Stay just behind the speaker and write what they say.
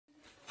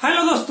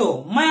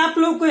दोस्तों, मैं आप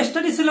लोगों को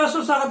स्टडी सिलेबस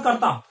में स्वागत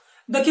करता हूं।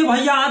 देखिए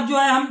भैया, आज जो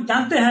है हम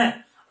जानते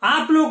हैं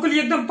आप लोगों के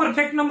लिए एकदम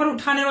परफेक्ट नंबर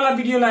उठाने वाला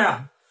वीडियो लाया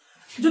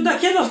हूं। जो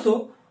देखिए दोस्तों,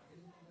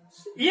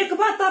 एक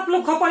बात आप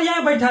लोग खोपड़िया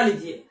में बैठा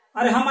लीजिए।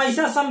 अरे हम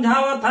ऐसा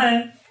समझावत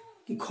है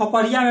कि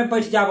खोपड़िया में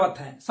बैठ जावत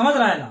है, समझ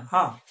रहे हैं ना।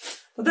 हाँ,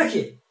 तो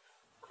देखिए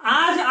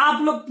आज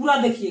आप लोग पूरा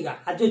देखिएगा।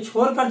 आज जो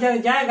छोड़ कर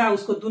जाएगा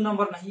उसको 2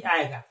 नंबर नहीं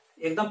आएगा।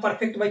 एकदम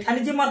परफेक्ट बैठा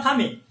लीजिए माथा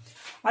में।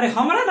 अरे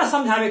हमारा ना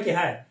समझावे के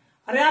है,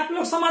 अरे आप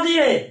लोग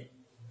समझिए,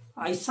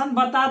 ऐसा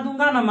बता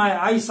दूंगा ना मैं,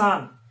 ऐसा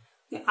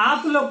कि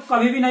आप लोग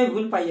कभी भी नहीं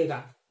भूल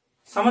पाइएगा।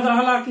 समझ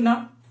रहा कि ना।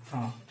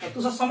 हाँ, तो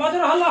तू समझ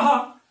रहा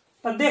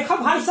तो देखो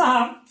भाई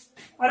साहब,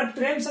 अरे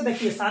प्रेम से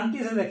देखिए, शांति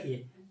से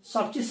देखिए,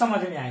 सब चीज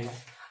समझ में आएगा।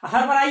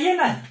 हर बार आइए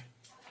ना।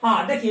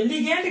 हाँ देखिए,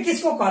 लिगेंड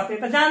किसको कहते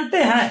हैं तो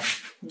जानते हैं,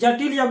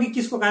 जटिल यौगिक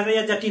किसको कहते हैं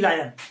या जटिल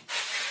आयन।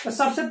 तो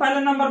सबसे पहले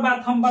नंबर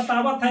बात हम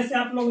बतावत है, से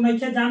आप लोग नहीं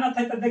जानत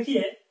है। तो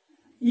देखिए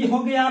ये हो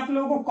गया आप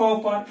लोगों को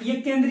कॉपर, ये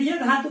केंद्रीय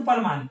धातु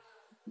परमाणु,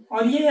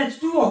 और ये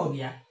H2O हो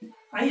गया।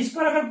 इस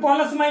पर अगर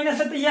प्लस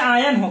माइनस है तो ये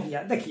आयन हो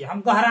गया। देखिए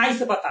हम गहराई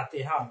से बताते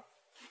हैं। हाँ,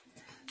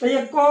 तो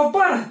ये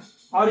कॉपर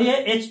और ये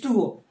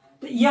H2O,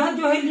 तो यह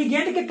जो है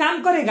लिगेंड के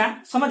काम करेगा।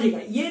 समझिएगा,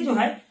 ये जो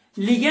है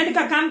लिगेंड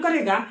का काम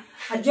करेगा,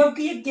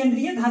 जबकि ये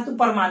केंद्रीय धातु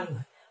परमाणु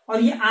है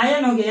और ये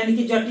आयन हो गया, यानी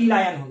कि जटिल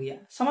आयन हो गया।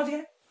 समझ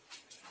गए।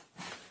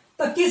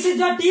 तो किसी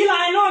जटिल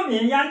आयनों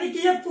में, यानी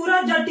कि ये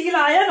पूरा जटिल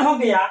आयन हो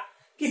गया,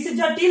 किसी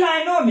जटिल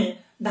आयनों में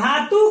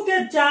धातु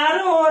के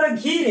चारों ओर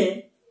घिरे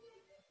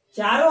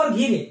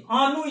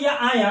अणु या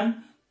आयन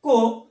को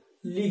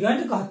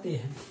लिगंड कहते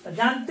हैं। तो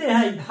जानते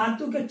हैं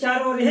धातु के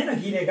चारों ओर है ना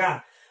घिरेगा।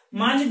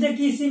 मान लीजिए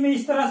कि इसी में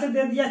इस तरह से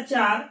दे दिया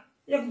 4,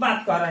 एक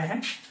बात कह रहे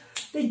हैं,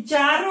 तो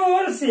चारों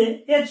ओर से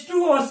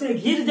H2O से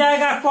घिर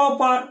जाएगा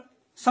कॉपर।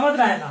 समझ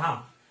रहे हैं ना।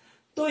 हाँ,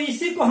 तो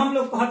इसी को हम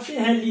लोग कहते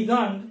हैं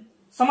लिगंड।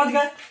 समझ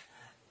गए।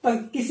 तो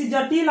किसी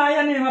जटिल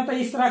आयन में मतलब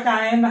इस तरह का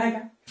आयन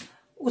रहेगा,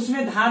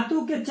 उसमें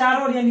धातु के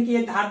चारों ओर, यानी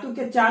कि धातु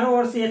के चारों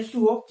ओर से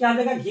H2O क्या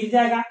देगा, घिर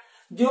जाएगा।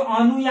 जो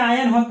अणु या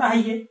आयन होता है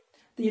ये,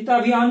 तो ये तो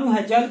अभी अणु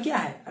है। जल क्या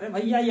है, अरे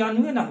भैया ये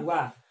अणु ना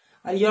हुआ,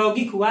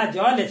 यौगिक हुआ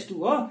जल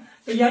H2O।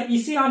 तो यह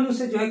इसी अणु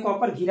से जो है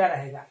कॉपर घिरा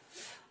रहेगा।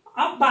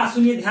 अब बात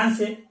सुनिए ध्यान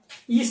से,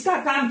 इसका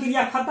काम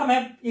क्रिया खत्म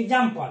है।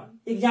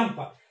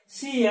 Example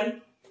Cl,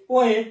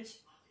 OH,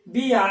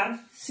 Br,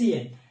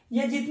 Cn,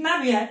 ये जितना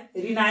भी है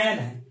ऋणायन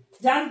है।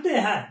 जानते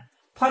हैं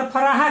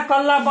फरफराहा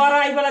कल्ला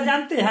बरा वाला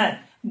जानते हैं,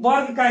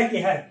 वर्ग काय के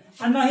है।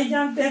 और नहीं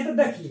जानते हैं तो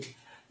देखिए,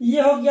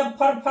 ये हो गया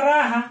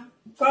फरफराहा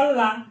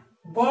कल्ला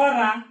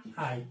बरा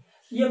आई,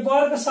 ये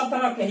वर्ग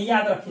 17 के है।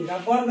 याद रखिएगा,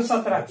 वर्ग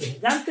 17 के है।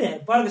 जानते हैं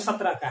वर्ग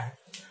 17 का है।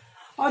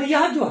 और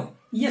यह जो है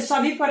ये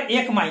सभी पर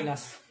 1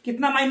 माइनस,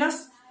 कितना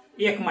माइनस,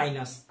 1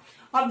 माइनस।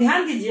 अब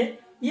ध्यान दीजिए,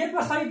 ये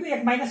पर सभी पे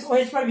 1 माइनस,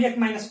 OH पर भी 1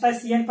 माइनस होता है,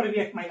 Cn पर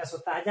भी 1 माइनस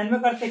होता है। जानवे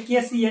करते हैं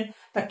KCn,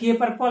 तो K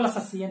पर प्लस,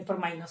 Cn पर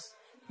माइनस।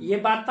 ये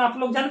बात तो आप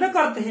लोग जानवे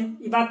करते हैं,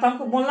 ये बात तो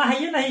हमको बोलना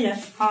है, ये नहीं है।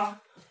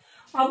 हाँ,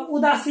 अब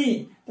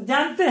उदासीन, तो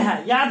जानते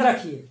हैं, याद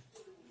रखिए,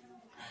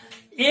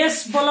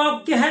 एस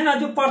ब्लॉक के है ना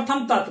जो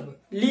प्रथम तत्व,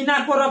 लीना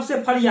को रब से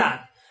फरियाद,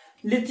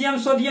 लिथियम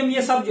सोडियम,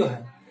 ये सब जो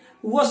है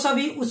वो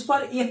सभी उस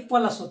पर 1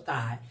 प्लस होता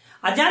है।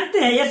 और जानते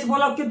हैं एस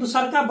ब्लॉक के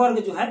दूसर का वर्ग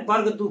जो है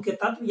वर्ग 2 के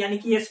तत्व, यानी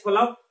कि एस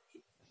ब्लॉक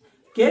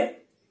के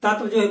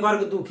तत्व जो है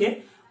वर्ग 2 के,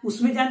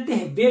 उसमें जानते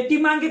हैं बेटी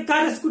मांगे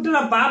कार्य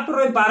स्कूटर बाप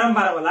रोए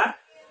बारम्बार वाला।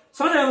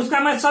 समझ रहे हैं, उसका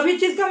मैं सभी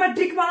चीज का मैं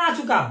ट्रिक बना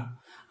चुका हूं।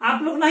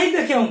 आप लोग नहीं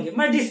देखे होंगे,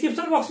 मैं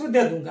डिस्क्रिप्शन बॉक्स में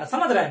दे दूंगा।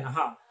 समझ रहे हैं ना।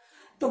 हाँ,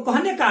 तो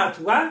कहने का अर्थ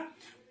हुआ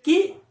कि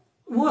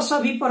वो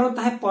सभी पर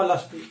होता है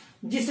 +2,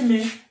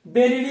 जिसमें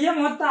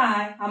बेरिलियम होता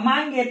है,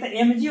 मांगे तो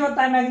Mg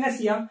होता है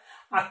मैग्नीशियम,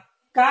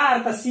 कार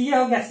तो Ca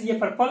हो गया, Ca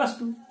पर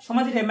 +2।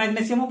 समझ रहे,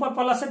 मैग्नीशियम पर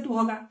 +2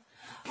 होगा।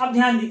 अब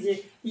ध्यान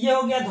दीजिए, ये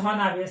हो गया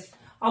धनावेश।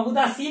 अब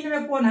उदासीन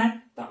में कौन है,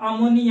 तो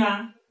अमोनिया,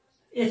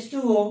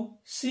 H2O,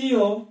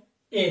 CO,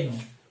 NO,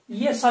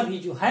 ये सभी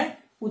जो है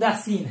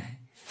उदासीन है।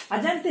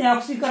 जानते हैं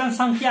ऑक्सीकरण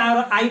संख्या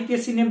और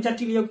IUPAC नेम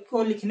जटिल यौगिक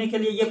को लिखने के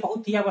लिए ये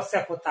बहुत ही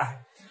आवश्यक होता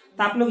है।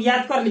 तो आप लोग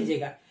याद कर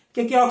लीजिएगा,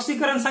 क्योंकि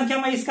ऑक्सीकरण संख्या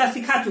मैं इसका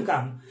सिखा चुका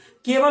हूं।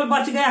 केवल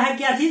बच गया है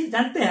क्या चीज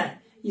जानते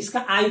हैं,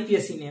 इसका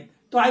IUPAC नेम।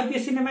 तो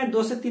IUPAC नेम मैं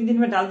 2 से 3 दिन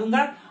में डाल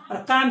दूंगा और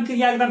काम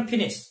क्रिया एकदम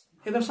फिनिश,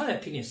 एकदम समझे,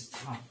 फिनिश।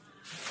 हाँ,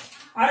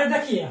 अरे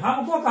देखिए,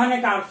 हमको कहने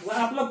का अर्थ हुआ,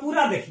 आप लोग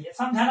पूरा देखिए,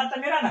 समझाना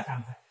तो मेरा ना काम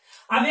है।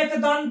 अब एक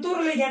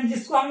दंतुर लिगेंड,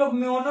 जिसको हम लोग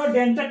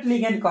मोनोडेंटेट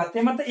लिगेंड कहते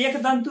हैं, मतलब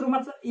एक दंतुर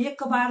मतलब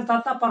एक बार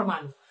दाता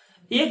परमाणु,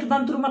 एक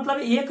दंतुर मतलब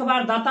एक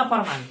बार दाता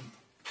परमाणु।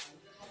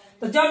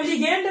 तो जब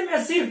लिगेंड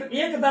में सिर्फ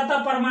एक दाता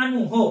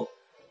परमाणु हो,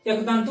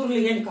 एक दंतुर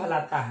लिगेंड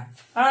कहलाता है।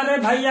 अरे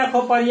भैया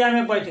खोपड़िया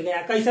में बैठ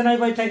गया, कैसे नहीं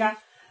बैठेगा।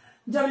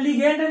 जब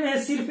लिगेंड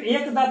में सिर्फ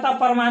एक दाता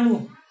परमाणु,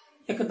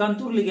 एक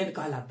दंतुर लिगेंड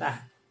कहलाता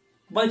है।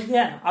 बैठ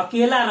गया ना,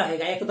 अकेला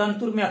रहेगा, एक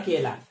दंतुर में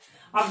अकेला।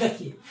 अब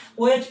देखिए,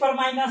 OH पर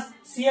माइनस,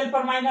 Cl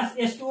पर माइनस,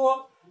 H2O,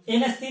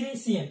 NH3,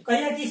 Cn,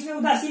 कहिए कि इसमें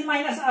उदासीन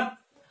माइनस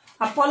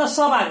अब प्लस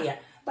सब आ गया।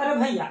 अरे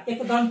भैया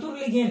एक दंतुर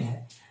लिगेंड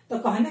है, तो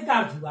कहने का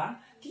अर्थ हुआ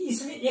कि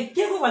इसमें एक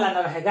गो वाला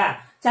न रहेगा,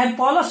 चाहे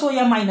प्लस हो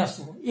या माइनस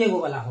हो, एगो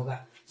वाला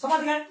होगा। समझ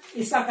गए,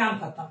 इसका काम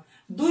खत्म।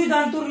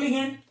 द्विदंतुर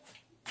लिगेंड,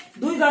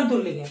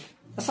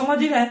 तो समझ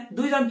ही रहे,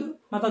 द्विदंतु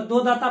मतलब दो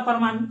दाता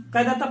परमाणु।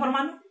 कै दाता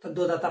परमाणु? तो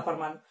दो दाता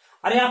परमाणु।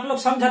 अरे आप लोग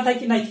समझा था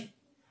कि नहीं?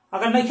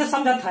 अगर नहीं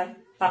समझा था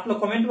तो आप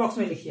लोग कमेंट बॉक्स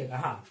में लिखिएगा।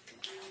 हाँ,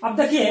 अब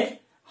देखिए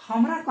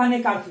हमारा कहने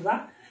का अर्थ हुआ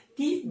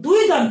कि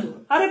द्विदंतु।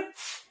 अरे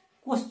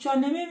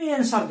क्वेश्चन में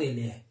आंसर दे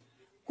ले है,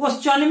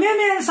 क्वेश्चन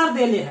में आंसर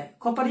दे ले है,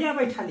 खोपड़िया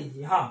बैठा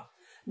लीजिए। हाँ,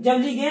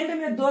 जब लिगेंड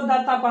में दो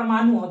दाता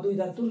परमाणु हो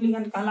द्विदंतु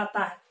लिगेंड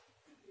कहलाता है।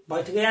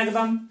 बैठ गया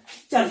एकदम।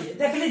 चलिए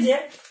देख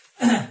लीजिए,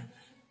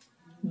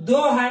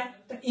 दो है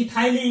तो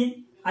इथाइलिन,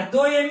 और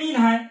दो एमीन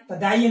है तो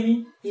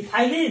डाइएमीन,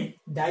 इथाइलिन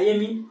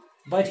डाइएमीन।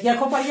 बैठ गया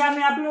खोपड़िया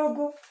में आप लोगों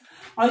को।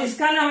 और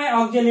इसका नाम है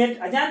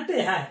ऑक्जेलेट।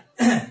 जानते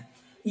हैं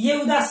ये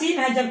उदासीन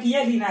है जबकि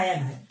ये ऋण आयन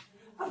है।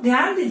 अब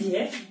ध्यान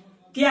दीजिए,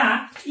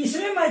 क्या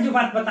इसमें मैं जो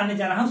बात बताने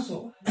जा रहा हूं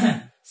सो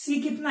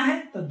सी कितना है?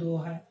 तो 2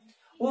 है।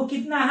 ओ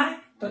कितना है?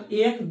 तो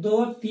 1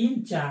 2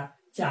 3 4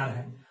 4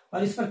 है।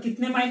 और इस पर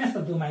कितने माइनस? तो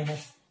 2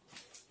 माइनस।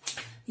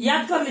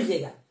 याद कर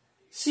लीजिएगा,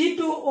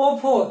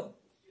 C2O4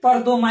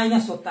 पर 2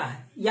 माइनस होता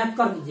है। याद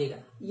कर लीजिएगा,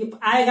 ये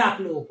आएगा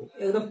आप लोगों को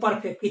एकदम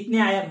परफेक्ट। कितने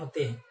आयन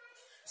होते हैं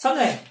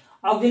समझे?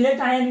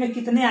 ऑक्जेलेट आयन में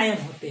कितने आयन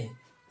होते हैं?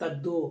 तो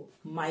 2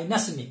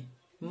 माइनस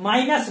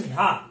में।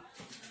 हाँ,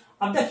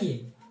 अब देखिए,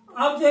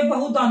 अब जो है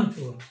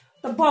बहुदंतुर,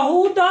 तो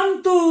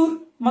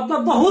बहुदंतुर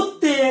मतलब बहुत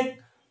तेज,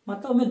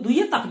 मतलब में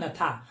 2 तक न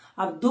था,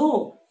 अब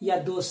 2 या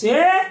 2 से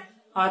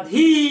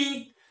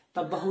अधिक,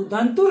 तब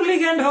बहुदंतुर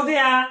लिगेंड हो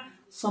गया।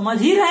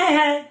 समझ ही रहे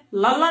हैं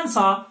ललन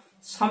सा?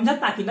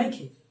 समझता कि नहीं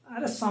खे?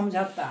 अरे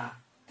समझता।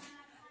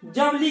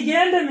 जब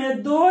लिगेंड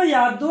में 2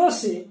 या 2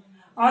 से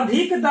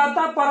अधिक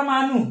दाता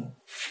परमाणु हो,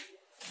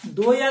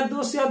 2 या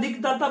 2 से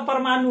अधिक दाता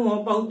परमाणु हो,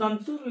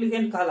 बहुदंतुर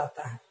लिगेंड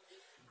कहलाता है।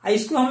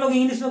 इसको हम लोग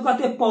इंग्लिश में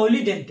कहते हैं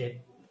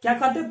पॉलीडेंटेट। क्या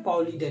कहते हैं?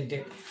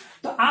 पॉलीडेंटेट।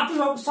 तो आप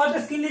लोग शॉर्ट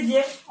स्क्रीन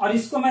लीजिए और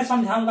इसको मैं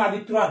समझाऊंगा अभी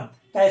तुरंत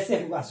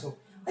कैसे हुआ सो।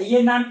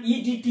 ये नाम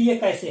EDTA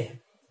कैसे है,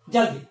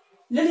 जल्दी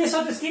ले लिए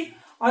शॉर्ट स्क्रीन।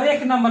 और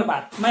एक नंबर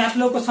बात मैं आप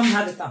लोगों को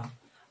समझा देता हूं,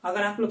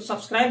 अगर आप लोग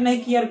सब्सक्राइब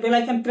नहीं किए और बेल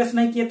आइकन प्रेस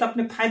नहीं किए तो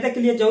अपने फायदे के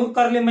लिए जरूर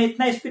कर ले। मैं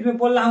इतना स्पीड में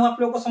बोल रहा हूं,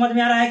 आप लोगों को समझ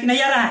में आ रहा है कि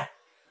नहीं आ रहा है?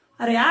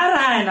 अरे आ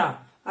रहा है ना?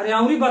 अरे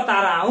अंगुली बता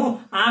रहा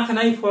हूँ, आंख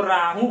नहीं फोड़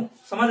रहा हूँ,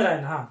 समझ रहे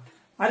हैं ना?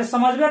 अरे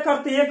समझ में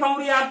करते, एक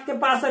अंगुली आपके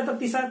पास है तो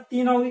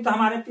 3 अंगुली तो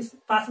हमारे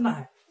पास ना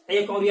है,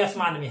 एक अंगुली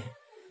आसमान में है,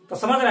 तो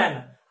समझ रहे हैं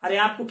ना? अरे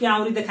आपको क्या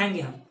अंगुली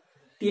दिखाएंगे हम?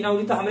 3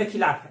 अंगुली तो हमारे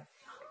खिलाफ है।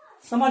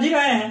 समझ ही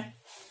रहे हैं?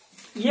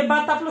 ये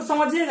बात आप लोग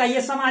समझिएगा,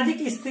 ये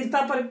सामाजिक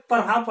स्थिरता पर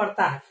प्रभाव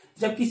पड़ता है।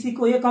 जब किसी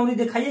को एक अंगुली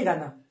दिखाइएगा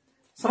ना,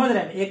 समझ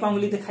रहे हैं, एक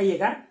अंगुली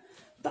दिखाइएगा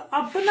तो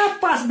अपना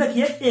पास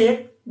देखिए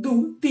 1 2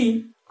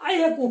 3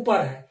 एक ऊपर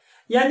है,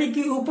 यानी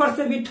कि ऊपर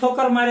से भी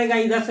ठोकर मारेगा,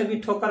 इधर से भी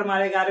ठोकर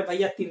मारेगा। अरे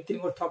भैया 3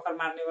 को ठोकर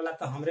मारने वाला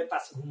तो हमरे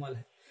पास घूमल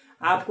है,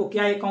 आपको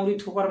क्या एक अंगुली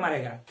ठोकर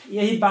मारेगा?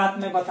 यही बात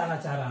मैं बताना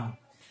चाह रहा हूं।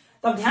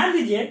 तो ध्यान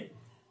दीजिए,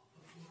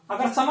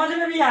 अगर समझ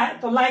में भी आए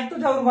तो लाइक तो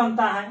जरूर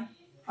बनता है।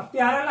 अब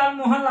प्यारे लाल,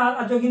 मोहन लाल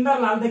और जोगिंदर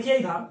लाल देखिए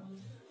इधर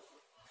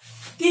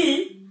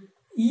कि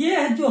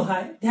ये जो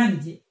है, ध्यान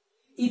दीजिए,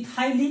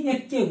 इथाइलिन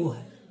एक के वो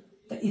है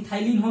तो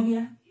इथाइलिन हो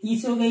गया, ई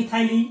से हो गया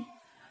इथाइलिन।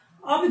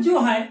 अब जो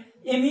है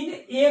एमीन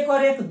 1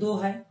 और 1 2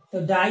 है तो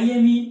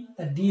डाइएमीन,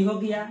 तो डी हो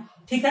गया।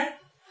 ठीक है,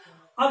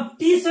 अब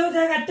टी से हो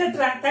जाएगा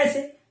टेट्रा।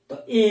 कैसे? तो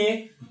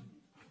 1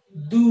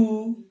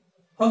 2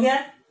 हो गया,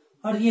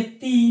 और ये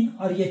 3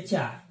 और ये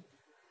 4,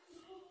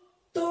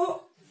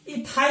 तो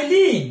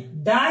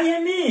इथाइलिन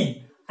डाइएमीन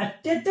और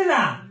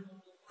टेट्रा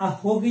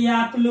हो गया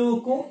आप लोगों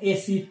को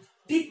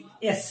acetic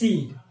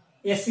acid,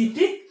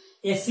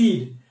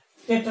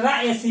 tetra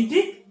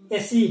acetic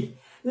acid.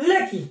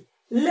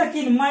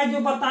 लेकिन मैं जो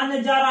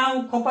बताने जा रहा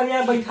हूं,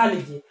 खोपड़िया बैठा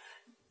लीजिए,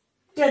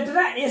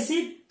 टेट्रा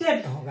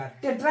एसिटेट होगा,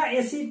 टेट्रा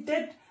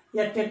एसिटेट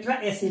या टेट्रा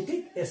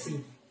एसिटिक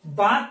एसिड,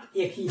 बात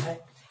एक ही है।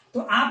 तो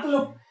आप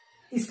लोग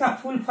इसका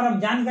फुल फॉर्म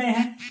जान गए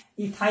हैं,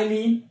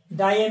 ethylene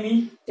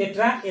diamine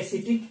tetra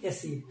acetic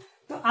acid.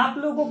 तो आप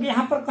लोगों को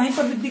यहाँ पर कहीं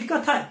पर भी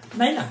दिक्कत है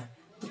नहीं ना?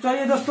 तो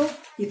चलिए दोस्तों,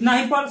 इतना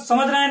ही पर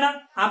समझ रहे हैं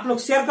ना? आप लोग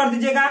शेयर कर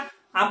दीजिएगा।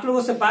 आप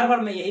लोगों से बार बार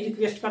मैं यही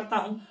रिक्वेस्ट करता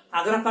हूं,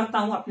 आग्रह करता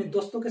हूं, अपने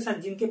दोस्तों के साथ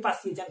जिनके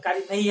पास ये जानकारी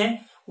नहीं है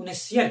उन्हें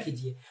शेयर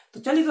कीजिए। तो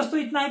चलिए दोस्तों,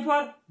 इतना ही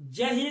पर।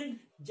 जय हिंद,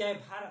 जय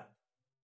भारत।